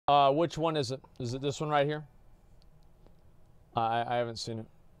Which one is it? Is it this one right here? I haven't seen it.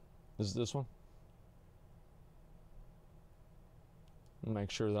 Is it this one?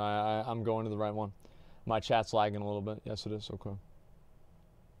 Make sure that I'm going to the right one. My chat's lagging a little bit. Yes, it is. Okay.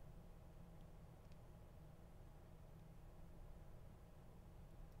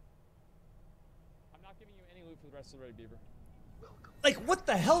 I'm not giving you any loot for the rest of the raid, Beaver. Like, what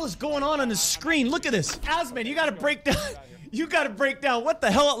the hell is going on the screen? Look at this. Asmon, you gotta break down. You gotta break down what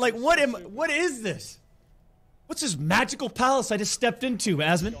the hell, like, what is this? What's this magical palace I just stepped into,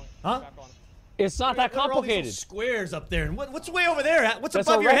 Asmon? Huh? It's not that complicated. All squares up there, and what's way over there? What's That's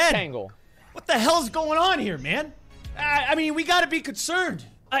above a your rectangle. head? What the hell's going on here, man? I mean, we gotta be concerned.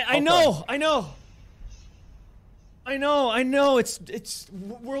 I know. It's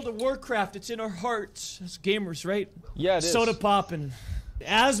World of Warcraft. It's in our hearts as gamers, right? Yeah, it is. Soda pop and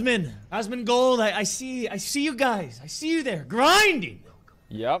Asmongold. I see you guys. I see you there grinding.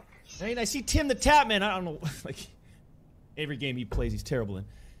 Yep. Right? I see Tim the Tap Man. I don't know, like every game he plays, he's terrible in. I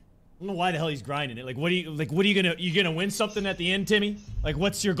don't know why the hell he's grinding it. Like, what are you gonna win something at the end, Timmy? Like,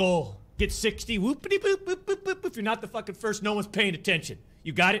 what's your goal? Get 60? Whoopity boop boop boop boop. If you're not the fucking first, no one's paying attention.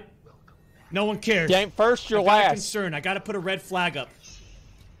 You got it? No one cares. You ain't first, you're I got last. a concern. I gotta put a red flag up.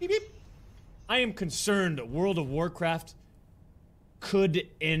 Beep beep. I am concerned that World of Warcraft could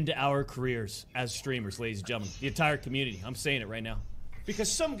end our careers as streamers, ladies and gentlemen. The entire community. I'm saying it right now.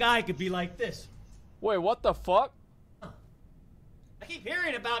 Because some guy could be like this. Wait, what the fuck? I keep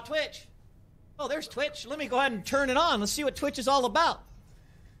hearing about Twitch. Oh, there's Twitch. Let me go ahead and turn it on. Let's see what Twitch is all about.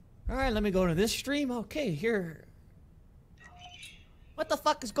 All right, let me go to this stream. Okay, here. What the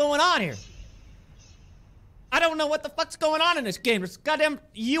fuck is going on here? I don't know what the fuck's going on in this game. There's goddamn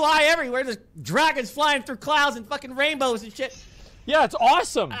UI everywhere. There's dragons flying through clouds and fucking rainbows and shit. Yeah, it's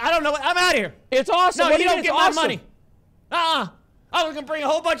awesome. I don't know. I'm out of here. It's awesome. No, what you do don't get awesome? my money. I was gonna bring a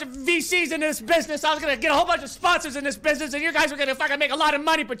whole bunch of VCs into this business. I was gonna get a whole bunch of sponsors in this business, and you guys were gonna fucking make a lot of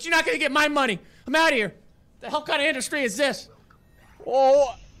money, but you're not gonna get my money. I'm out of here. The hell kind of industry is this?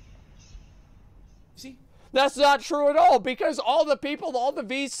 Oh, See? that's not true at all, because all the people, all the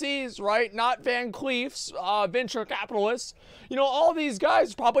VCs, right, not Van Cleef's, venture capitalists, you know, all these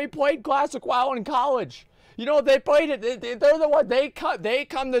guys probably played Classic WoW in college. You know, they played it. They're the one. They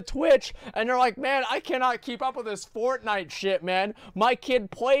come to Twitch and they're like, man, I cannot keep up with this Fortnite shit, man. My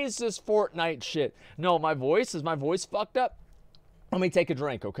kid plays this Fortnite shit. No, my voice fucked up? Let me take a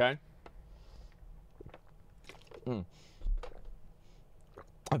drink, okay? My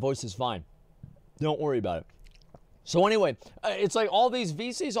voice is fine. Don't worry about it. So anyway, it's like all these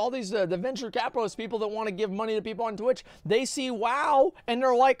VCs, all these the venture capitalist people that want to give money to people on Twitch, they see WoW and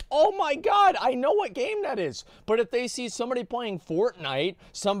they're like, oh my God, I know what game that is. But if they see somebody playing Fortnite,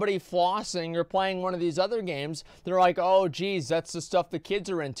 somebody flossing or playing one of these other games, they're like, oh geez, that's the stuff the kids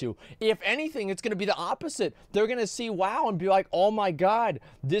are into. If anything, it's going to be the opposite. They're going to see WoW and be like, oh my God,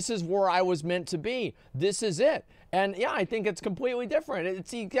 this is where I was meant to be. This is it. And yeah, I think it's completely different.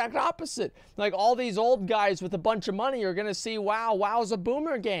 It's the exact opposite. Like all these old guys with a bunch of money are going to see, wow, WoW's a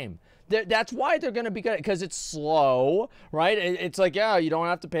boomer game. That's why they're going to be good, because it's slow, right? It's like, yeah, you don't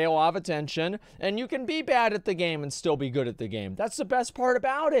have to pay a lot of attention, and you can be bad at the game and still be good at the game. That's the best part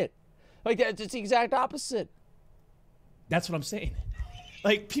about it. Like, it's the exact opposite. That's what I'm saying.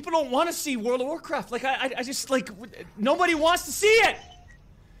 Like, people don't want to see World of Warcraft. Like, I just, like, nobody wants to see it.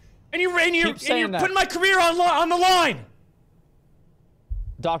 And you're putting my career on the line.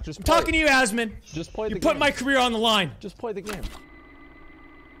 Doc, I'm talking to you, Asmon. Just play the game. You're putting my career on the line. Just play the game.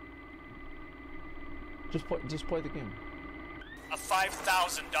 Just play the game. A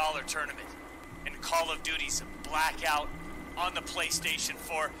 $5,000 tournament in Call of Duty's Blackout on the PlayStation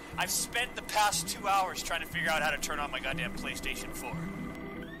 4. I've spent the past 2 hours trying to figure out how to turn on my goddamn PlayStation 4.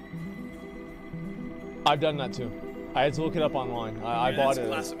 I've done that too. I had to look it up online. I bought it. A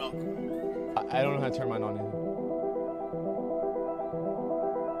glass of milk. I don't know how to turn mine on either.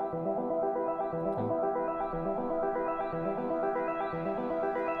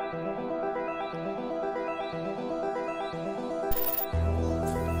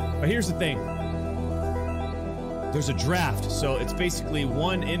 But here's the thing. There's a draft, so it's basically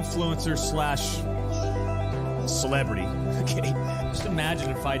one influencer slash celebrity. Okay, just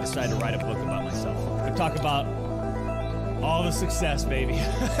imagine if I decide to write a book about myself. I talk about all the success, baby.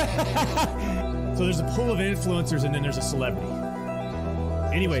 So there's a pool of influencers and then there's a celebrity.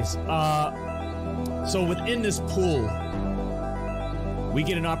 Anyways, so within this pool, we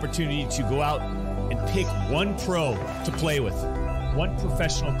get an opportunity to go out and pick one pro to play with. One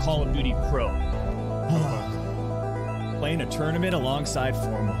professional Call of Duty pro. Playing a tournament alongside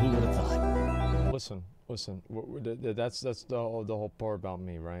Formal. Who would have thought? Listen, Listen, that's the whole part about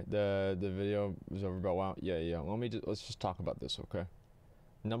me, right? The video was over about WoW. Yeah. Let's just talk about this, okay?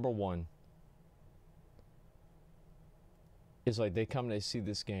 Number one is like they come, they see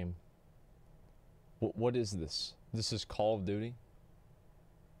this game. What is this? This is Call of Duty.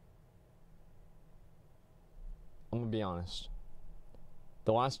 I'm gonna be honest.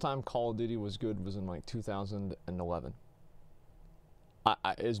 The last time Call of Duty was good was in like 2011.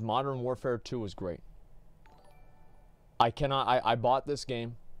 Modern Warfare 2 was great. I bought this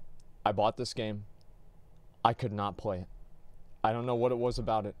game. I could not play it. I don't know what it was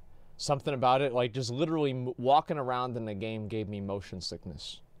about it. Something about it, like just literally walking around in the game gave me motion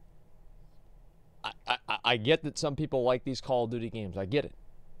sickness. I get that some people like these Call of Duty games. I get it.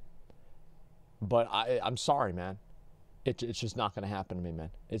 But I'm sorry, man. It's just not going to happen to me,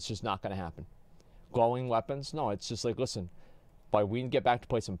 man. It's just not going to happen. Glowing weapons? No, it's just like, listen, but we can get back to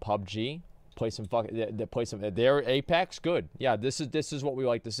play some PUBG. Play some their Apex, good. Yeah, this is what we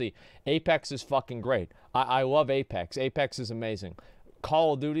like to see. Apex is fucking great. I love Apex. Apex is amazing.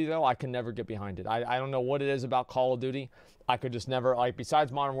 Call of Duty though, I can never get behind it. I don't know what it is about Call of Duty. I could just never, like,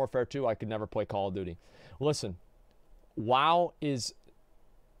 besides Modern Warfare 2, I could never play Call of Duty. Listen, WoW is,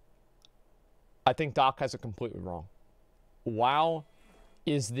 I think Doc has it completely wrong. WoW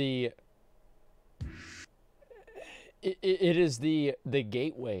is the it is the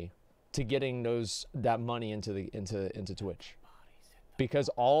gateway to getting that money into Twitch, because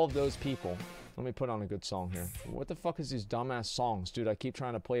all of those people. Let me put on a good song here. What the fuck is these dumbass songs, dude? I keep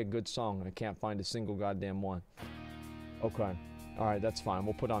trying to play a good song and I can't find a single goddamn one. Okay, all right, that's fine.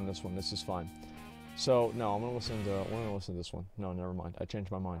 We'll put on this one. This is fine. So no, I'm gonna listen to this one. No, never mind. I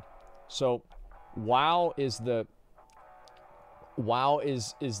changed my mind. So, WoW is the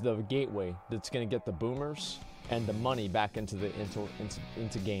gateway that's gonna get the boomers and the money back into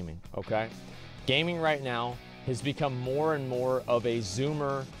gaming. Okay, gaming right now has become more and more of a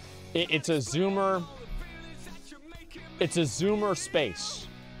Zoomer. It's a Zoomer space.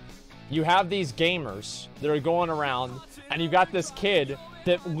 You have these gamers that are going around, and you got this kid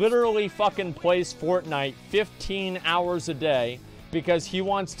that literally fucking plays Fortnite 15 hours a day because he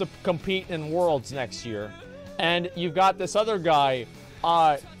wants to compete in Worlds next year. And you've got this other guy,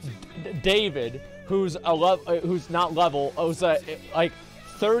 David, who's a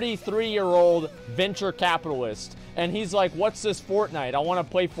 33-year-old venture capitalist. And he's like, what's this Fortnite? I want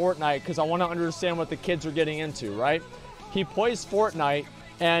to play Fortnite because I want to understand what the kids are getting into, right? He plays Fortnite,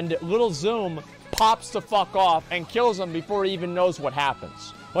 and little Zoom pops the fuck off and kills him before he even knows what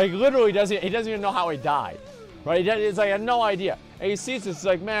happens. Like, literally, he doesn't even know how he died, right? It's like, I had no idea. And he sees this, it's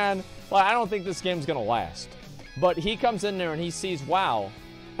like, man, well, I don't think this game's going to last. But he comes in there and he sees WoW.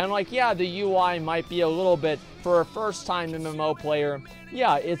 And like, yeah, the UI might be a little bit, for a first-time MMO player,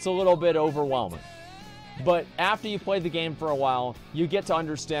 yeah, it's a little bit overwhelming. But after you play the game for a while, you get to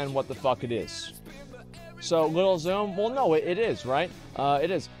understand what the fuck it is. So, little Zoom, well, no, it is, right? It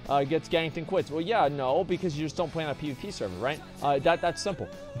is. Gets ganked and quits. Well, yeah, no, because you just don't play on a PvP server, right? That's simple.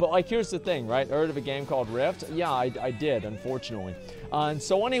 But, like, here's the thing, right? Heard of a game called Rift? Yeah, I did, unfortunately. And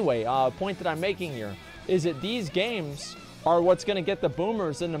so, anyway, point that I'm making here is that these games are what's going to get the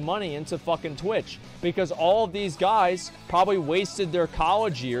boomers and the money into fucking Twitch, because all of these guys probably wasted their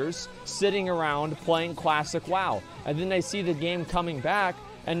college years sitting around playing classic WoW, and then they see the game coming back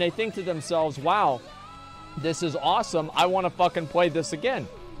and they think to themselves, wow, this is awesome, I want to fucking play this again.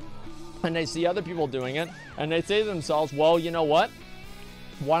 And they see other people doing it and they say to themselves, well, you know what,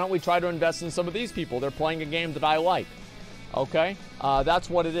 why don't we try to invest in some of these people? They're playing a game that I like. Okay, that's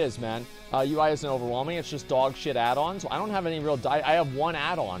what it is, man. UI isn't overwhelming. It's just dog shit add-ons. I don't have any real. I have one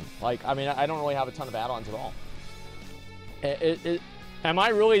add-on. Like, I mean, I don't really have a ton of add-ons at all. Am I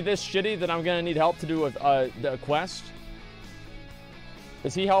really this shitty that I'm gonna need help to do the quest?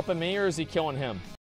 Is he helping me or is he killing him?